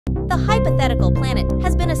the hypothetical planet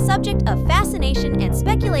has been a subject of fascination and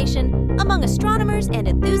speculation among astronomers and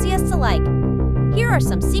enthusiasts alike. Here are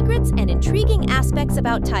some secrets and intriguing aspects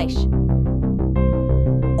about Tyche.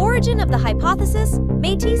 Origin of the hypothesis,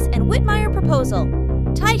 Métis and Whitmire proposal.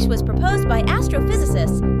 Tyche was proposed by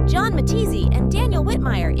astrophysicists John Métis and Daniel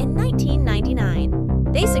Whitmire in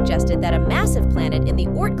 1999. They suggested that a massive planet in the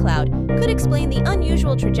Oort cloud could explain the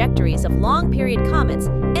unusual trajectories of long-period comets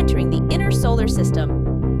entering the inner solar system.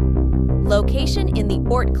 Location in the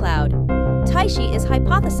Oort cloud. Tyche is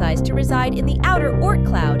hypothesized to reside in the outer Oort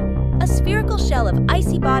cloud, a spherical shell of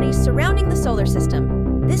icy bodies surrounding the solar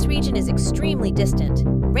system. This region is extremely distant,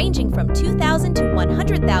 ranging from 2,000 to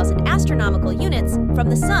 100,000 astronomical units from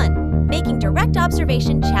the Sun, making direct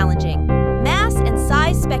observation challenging. Mass and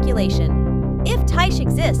size speculation. If Tyche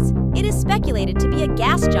exists, it is speculated to be a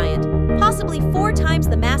gas giant, possibly 4 times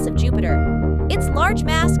the mass of Jupiter. Its large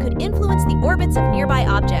mass could influence the orbits of nearby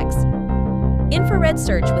objects. Infrared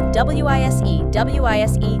search with WISE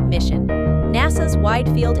mission. NASA's Wide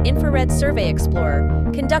Field Infrared Survey Explorer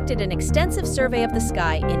conducted an extensive survey of the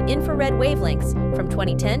sky in infrared wavelengths from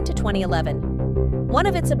 2010 to 2011. One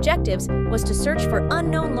of its objectives was to search for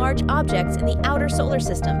unknown large objects in the outer solar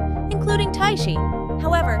system, including Tyche.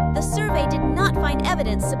 However, the survey did not find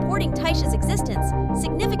evidence supporting Tyche's existence,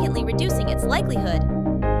 significantly reducing its likelihood.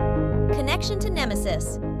 Connection to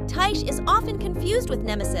Nemesis. Tyche is often confused with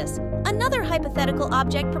Nemesis, another hypothetical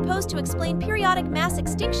object proposed to explain periodic mass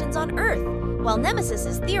extinctions on Earth. While Nemesis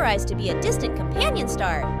is theorized to be a distant companion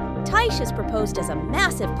star, Tyche is proposed as a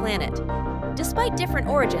massive planet. Despite different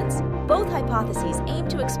origins, both hypotheses aim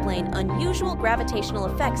to explain unusual gravitational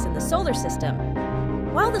effects in the solar system.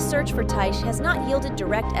 While the search for Tyche has not yielded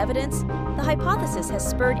direct evidence, the hypothesis has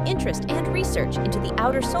spurred interest and research into the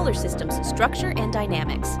outer solar system's structure and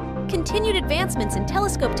dynamics. Continued advancements in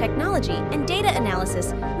telescope technology and data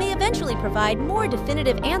analysis may eventually provide more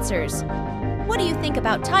definitive answers. What do you think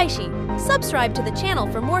about Tyche? Subscribe to the channel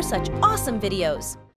for more such awesome videos.